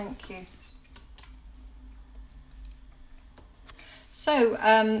Thank you. So,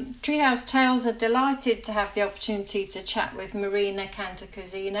 Treehouse Tales are delighted to have the opportunity to chat with Marina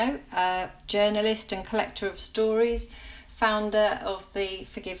Cantecuzino, journalist and collector of stories, founder of the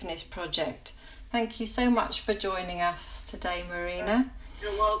Forgiveness Project. Thank you so much for joining us today, Marina.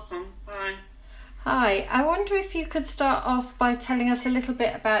 You're welcome. Hi. Hi. I wonder if you could start off by telling us a little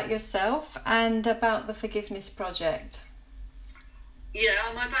bit about yourself and about the Forgiveness Project. Yeah,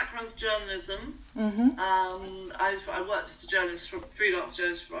 my background's journalism. Mm-hmm. I worked as a journalist, freelance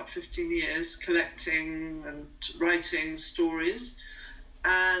journalist for about 15 years, collecting and writing stories.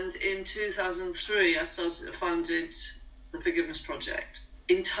 And in 2003, I founded the Forgiveness Project,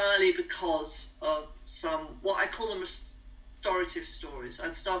 entirely because of some, what I call them restorative stories.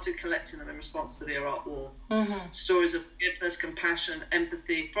 I'd started collecting them in response to the Iraq War. Mm-hmm. Stories of forgiveness, compassion,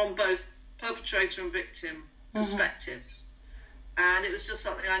 empathy, from both perpetrator and victim perspectives. And it was just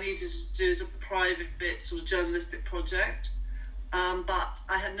something I needed to do as a private sort of journalistic project. But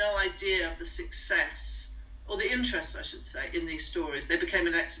I had no idea of the success, or the interest, I should say, in these stories. They became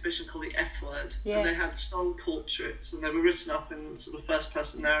an exhibition called The F Word. Yes. And they had strong portraits, and they were written up in sort of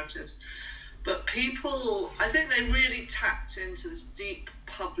first-person narratives. But people, I think they really tapped into this deep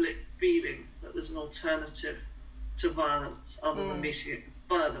public feeling that there's an alternative to violence other than meeting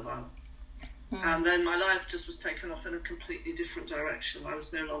further violence. And then my life just was taken off in a completely different direction. I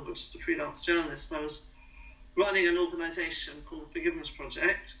was no longer just a freelance journalist. I was running an organisation called the Forgiveness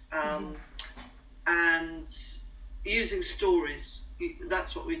Project, and using stories.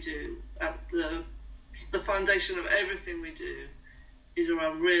 That's what we do. At the foundation of everything we do is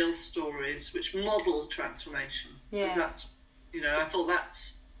around real stories which model transformation. Yeah. That's, I thought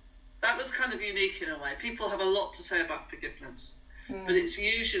that was kind of unique in a way. People have a lot to say about forgiveness, but it's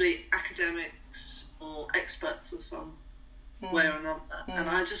usually academics or experts of some way or another. And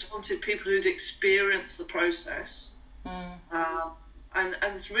I just wanted people who'd experienced the process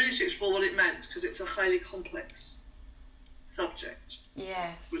and really to explore what it meant, because it's a highly complex subject.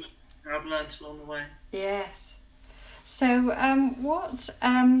 Yes. Which I've learned along the way. Yes. So what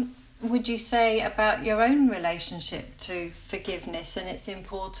would you say about your own relationship to forgiveness and its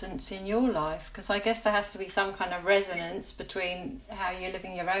importance in your life? Because I guess there has to be some kind of resonance between how you're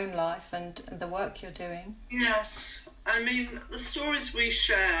living your own life and the work you're doing. Yes. I mean, the stories we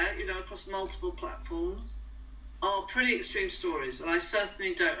share, across multiple platforms are pretty extreme stories, and I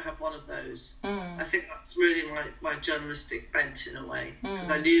certainly don't have one of those. I think that's really my journalistic bent in a way,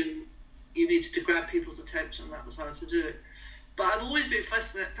 because I knew you needed to grab people's attention. That was how to do it. But I've always been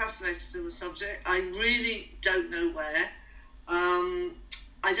fascinated in the subject. I really don't know where.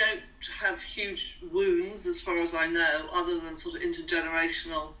 I don't have huge wounds, as far as I know, other than sort of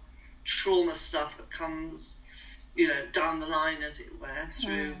intergenerational trauma stuff that comes, down the line, as it were,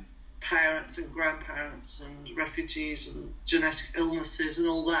 through parents and grandparents and refugees and genetic illnesses and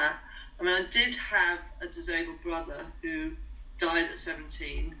all that. I mean, I did have a disabled brother who died at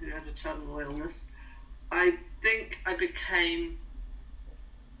 17, who had a terminal illness. I think I became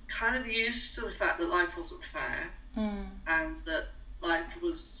kind of used to the fact that life wasn't fair, and that life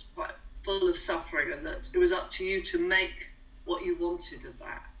was quite full of suffering, and that it was up to you to make what you wanted of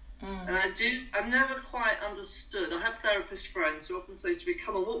that. And I've never quite understood. I have therapist friends who often say to me,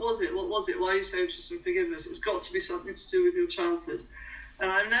 come on, what was it? Why are you so interested in forgiveness? It's got to be something to do with your childhood.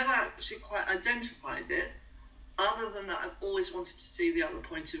 And I've never actually quite identified it, other than that I've always wanted to see the other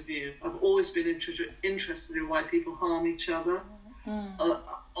point of view. I've always been interested in why people harm each other,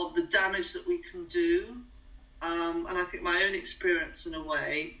 of the damage that we can do. And I think my own experience, in a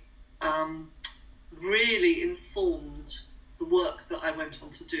way, really informed the work that I went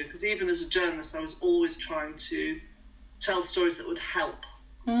on to do. Because even as a journalist, I was always trying to tell stories that would help.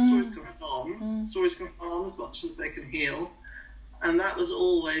 Stories can harm. Stories can harm as much as they can heal. And that was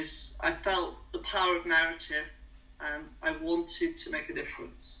always, I felt the power of narrative, and I wanted to make a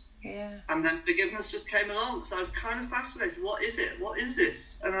difference. Yeah. And then forgiveness just came along, so I was kind of fascinated. What is it? What is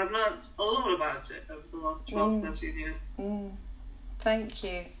this? And I've learnt a lot about it over the last 12, 13 years. Thank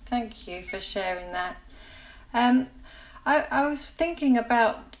you for sharing that. I was thinking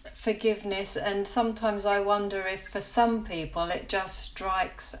about forgiveness, and sometimes I wonder if for some people it just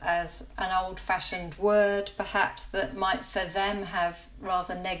strikes as an old-fashioned word, perhaps, that might for them have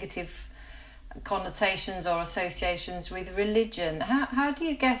rather negative connotations or associations with religion. How do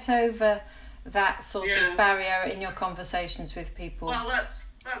you get over that sort of barrier in your conversations with people? Well, that's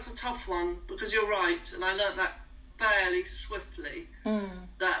a tough one, because you're right, and I learnt that fairly swiftly,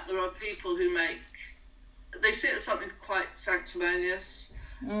 that there are people who they see it as something quite sanctimonious,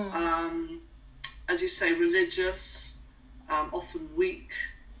 as you say, religious, often weak,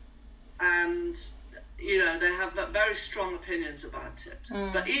 very strong opinions about it.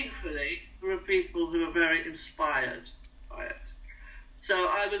 But equally, there are people who are very inspired by it. So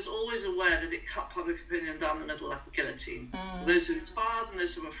I was always aware that it cut public opinion down the middle like a guillotine. Those who were inspired and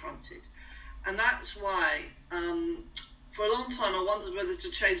those who were affronted. And that's why, for a long time, I wondered whether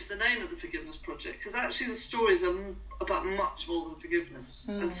to change the name of the Forgiveness Project, because actually the stories are about much more than forgiveness.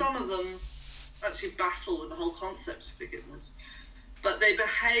 And some of them actually battle with the whole concept of forgiveness. But they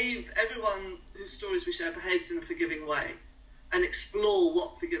behave, everyone whose stories we share behaves in a forgiving way and explore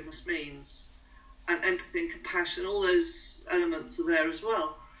what forgiveness means. And empathy and compassion, all those elements are there as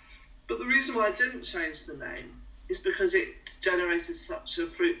well. But the reason why I didn't change the name is because it generated such a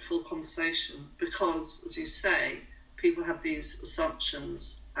fruitful conversation. Because, as you say, people have these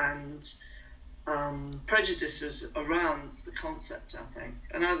assumptions and prejudices around the concept, I think.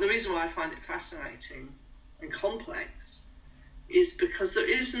 And the reason why I find it fascinating and complex is because there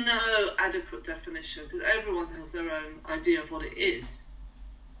is no adequate definition, because everyone has their own idea of what it is.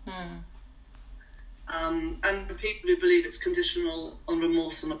 And the people who believe it's conditional on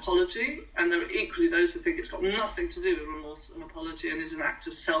remorse and apology, and there are equally those who think it's got nothing to do with remorse and apology and is an act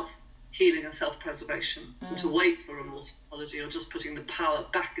of self-healing and self-preservation, and to wait for remorse and apology or just putting the power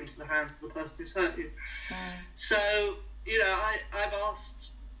back into the hands of the person who's hurt you. So, you know, I've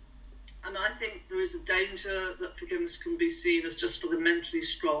asked, and I think there is a danger that forgiveness can be seen as just for the mentally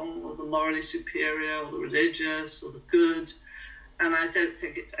strong or the morally superior or the religious or the good. And I don't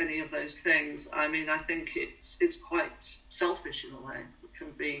think it's any of those things. I mean, I think it's quite selfish in a way. It can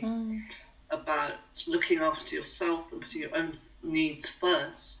be about looking after yourself and putting your own needs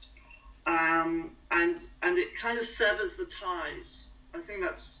first. And it kind of severs the ties. I think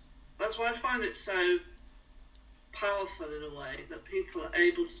that's why I find it so powerful in a way, that people are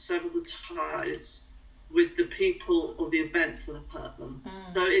able to sever the ties with the people or the events that have hurt them.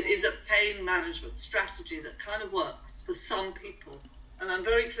 So it is a pain management strategy that kind of works for some people. And I'm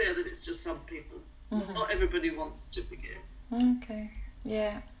very clear that it's just some people. Not everybody wants to forgive. Okay,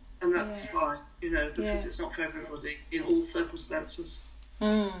 yeah. And that's fine, you know, because it's not for everybody in all circumstances.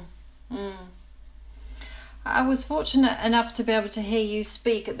 I was fortunate enough to be able to hear you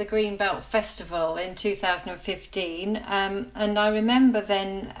speak at the Greenbelt Festival in 2015. And I remember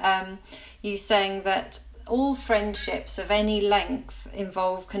then you saying that all friendships of any length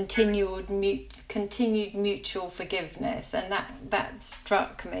involve continued mutual forgiveness, and that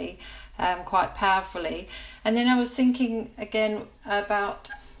struck me quite powerfully. And then I was thinking again about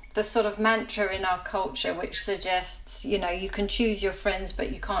the sort of mantra in our culture which suggests, you know, you can choose your friends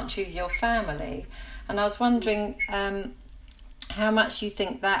but you can't choose your family. And I was wondering how much you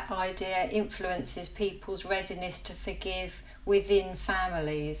think that idea influences people's readiness to forgive within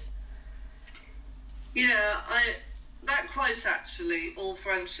families. Yeah, that quote actually, all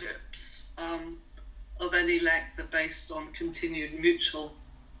friendships of any length are based on continued mutual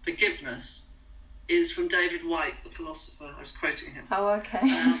forgiveness, is from David White, the philosopher. I was quoting him. Oh,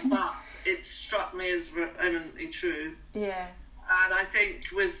 okay. But it struck me as eminently true. Yeah. And I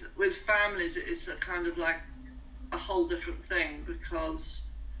think with families, it's a kind of like a whole different thing, because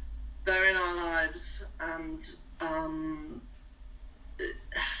they're in our lives, and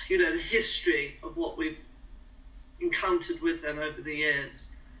you know, the history of what we've encountered with them over the years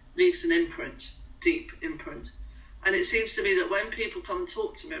leaves an imprint, deep imprint. And it seems to me that when people come and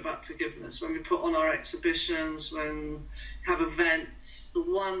talk to me about forgiveness, when we put on our exhibitions, when we have events, the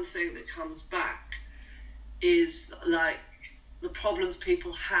one thing that comes back is like the problems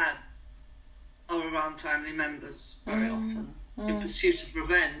people have are around family members very often, in pursuit of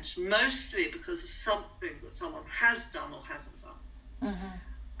revenge, mostly because of something that someone has done or hasn't done.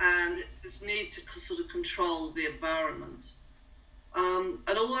 And it's this need to sort of control the environment. And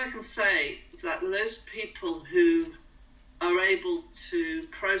all I can say is that those people who are able to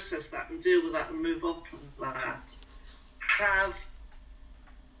process that and deal with that and move on from that have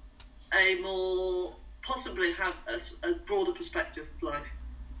possibly have a broader perspective of life.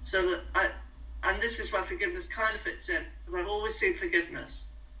 So that and this is where forgiveness kind of fits in, because I've always seen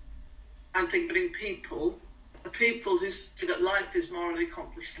forgiveness and forgiving people, the people who see that life is morally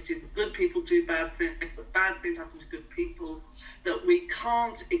complicated, that good people do bad things, that bad things happen to good people, that we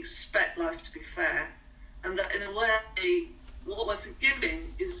can't expect life to be fair, and that in a way what we're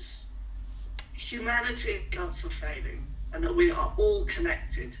forgiving is humanity for failing, and that we are all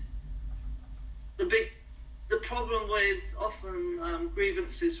connected. The problem with often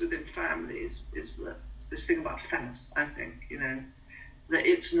grievances within families is that it's this thing about fairness, I think, you know, that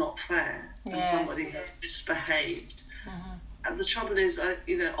it's not fair and somebody has misbehaved. And the trouble is,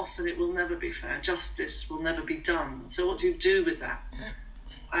 you know, often it will never be fair. Justice will never be done. So what do you do with that?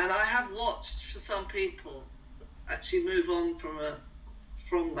 And I have watched for some people, actually move on from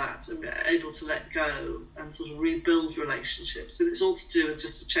that and be able to let go and sort of rebuild relationships. And it's all to do with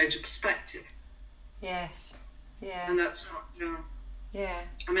just a change of perspective. Yes. Yeah. And that's what, yeah.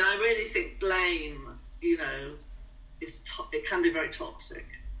 I mean, I really think blame, you know, it can be very toxic.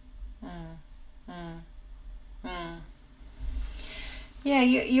 Yeah,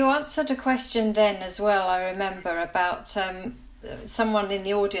 you answered a question then as well, I remember, about someone in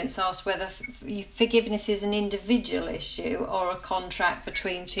the audience asked whether forgiveness is an individual issue or a contract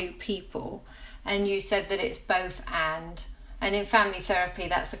between two people, and you said that it's both and in family therapy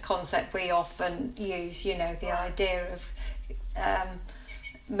that's a concept we often use, you know, the idea of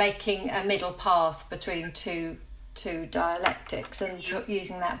making a middle path between two dialectics and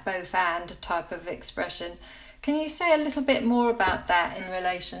using that both and type of expression. Can you say a little bit more about that in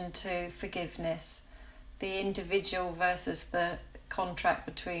relation to forgiveness, the individual versus the contract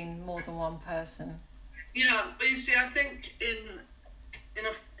between more than one person? Yeah, but you see, I think in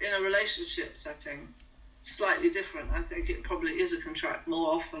a relationship setting, slightly different. I think it probably is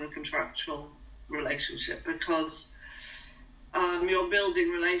more often a contractual relationship, because you're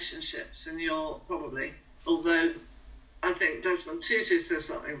building relationships, and you're probably, although I think Desmond Tutu says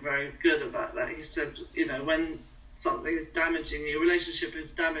something very good about that. He said, you know, when something is damaging you, relationship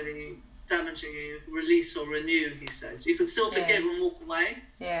is damaging you, release or renew, he says. You can still forgive and walk away,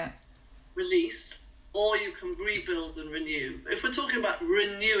 release, or you can rebuild and renew. If we're talking about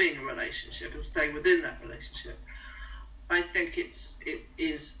renewing a relationship and staying within that relationship, I think it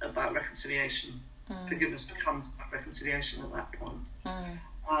is about reconciliation. Forgiveness becomes about reconciliation at that point.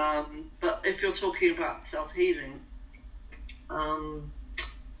 But if you're talking about self-healing,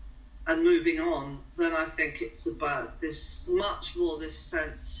 and moving on, then I think it's about this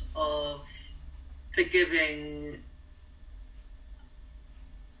sense of forgiving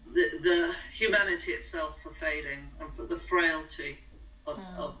the humanity itself for failing, and for the frailty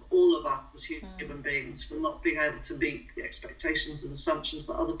of all of us as human beings for not being able to meet the expectations and assumptions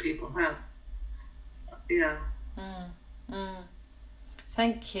that other people have.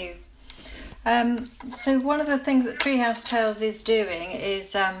 Thank you. So one of the things that Treehouse Tales is doing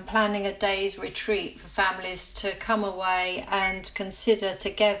is planning a day's retreat for families to come away and consider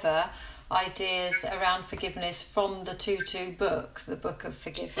together ideas around forgiveness from the Tutu book, the Book of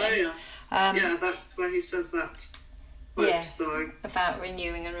Forgiving. That's where he says that. Yes, about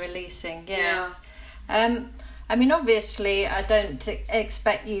renewing and releasing. Yes. I mean, obviously, I don't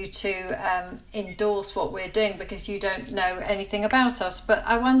expect you to endorse what we're doing because you don't know anything about us, but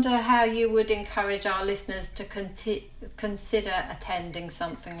I wonder how you would encourage our listeners to consider attending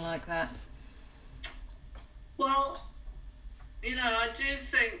something like that. Well, you know, I do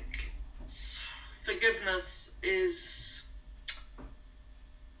think forgiveness is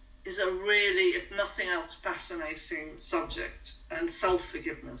a really, if nothing else, fascinating subject, and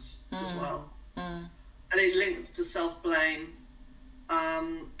self-forgiveness as well. And it links to self-blame,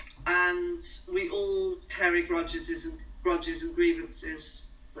 and we all carry grudges and grievances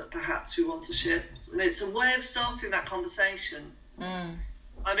that perhaps we want to shift, and it's a way of starting that conversation.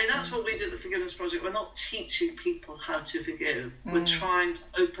 I mean, that's what we do at the Forgiveness Project. We're not teaching people how to forgive. We're trying to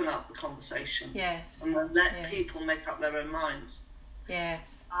open up the conversation, and then let people make up their own minds. And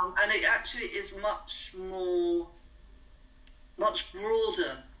it actually is much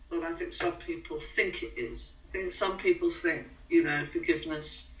broader than I think some people think it is. I think some people think, you know,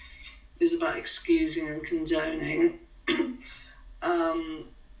 forgiveness is about excusing and condoning, and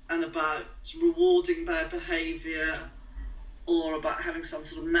about rewarding bad behaviour, or about having some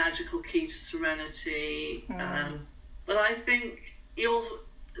sort of magical key to serenity. But I think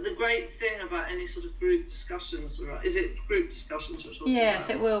the great thing about any sort of group discussions, is it group discussions we're talking about? Yes,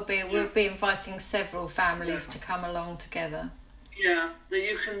 it will be. We'll be inviting several families to come along together. That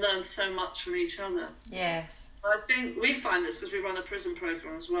you can learn so much from each other. Yes. I think we find this because we run a prison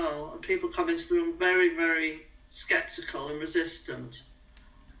program as well, and people come into the room very, very sceptical and resistant.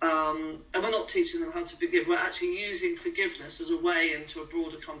 And we're not teaching them how to forgive. We're actually using forgiveness as a way into a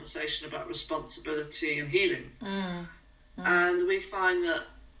broader conversation about responsibility and healing. And we find that,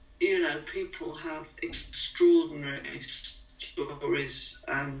 you know, people have extraordinary stories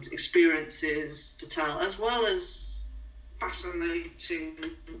and experiences to tell, as well as fascinating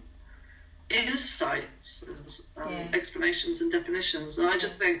insights, explanations and definitions. And I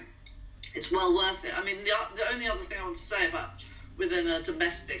just think it's well worth it. I mean, the only other thing I want to say about within a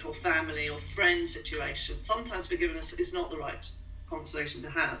domestic or family or friend situation, sometimes forgiveness is not the right conversation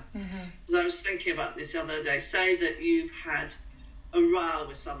to have. Because I was thinking about this the other day. Say that you've had a row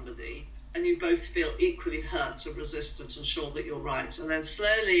with somebody and you both feel equally hurt or resistant and sure that you're right, and then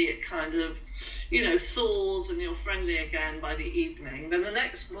slowly it kind of, thaws and you're friendly again by the evening, then the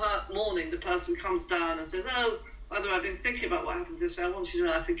next morning the person comes down and says, oh, by the way, I've been thinking about what happened yesterday, I want you to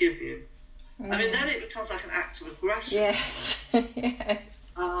know I forgive you. I mean, then it becomes like an act of aggression. Yes. Yes.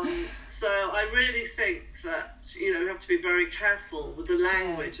 So I really think that, we have to be very careful with the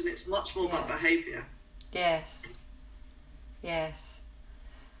language, and it's much more about behaviour. Yes. Yes.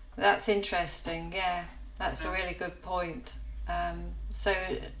 That's interesting, yeah. That's a really good point. So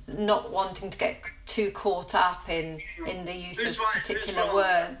not wanting to get too caught up in the use of particular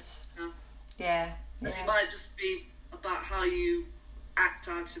words. Yeah. It might just be about how you act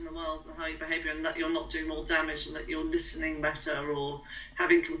out in the world and how you behave, and that you're not doing more damage, and that you're listening better or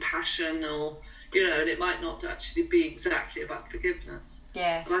having compassion, or and it might not actually be exactly about forgiveness.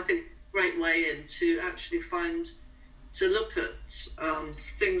 Yes. And I think it's a great way in to actually to look at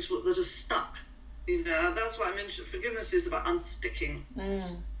things that are stuck. That's what I mentioned. Forgiveness is about unsticking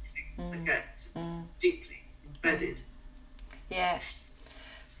things that get deeply embedded. Yeah.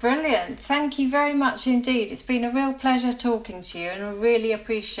 Brilliant. Thank you very much indeed. It's been a real pleasure talking to you, and I really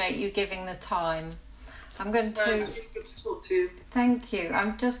appreciate you giving the time. I'm going to... It's really good to talk to you. Thank you.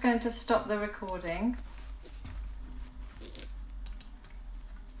 I'm just going to stop the recording.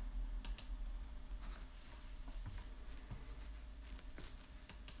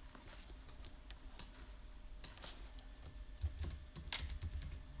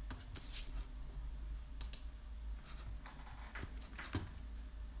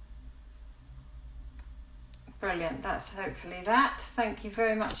 Brilliant. That's hopefully that. Thank you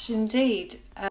very much indeed.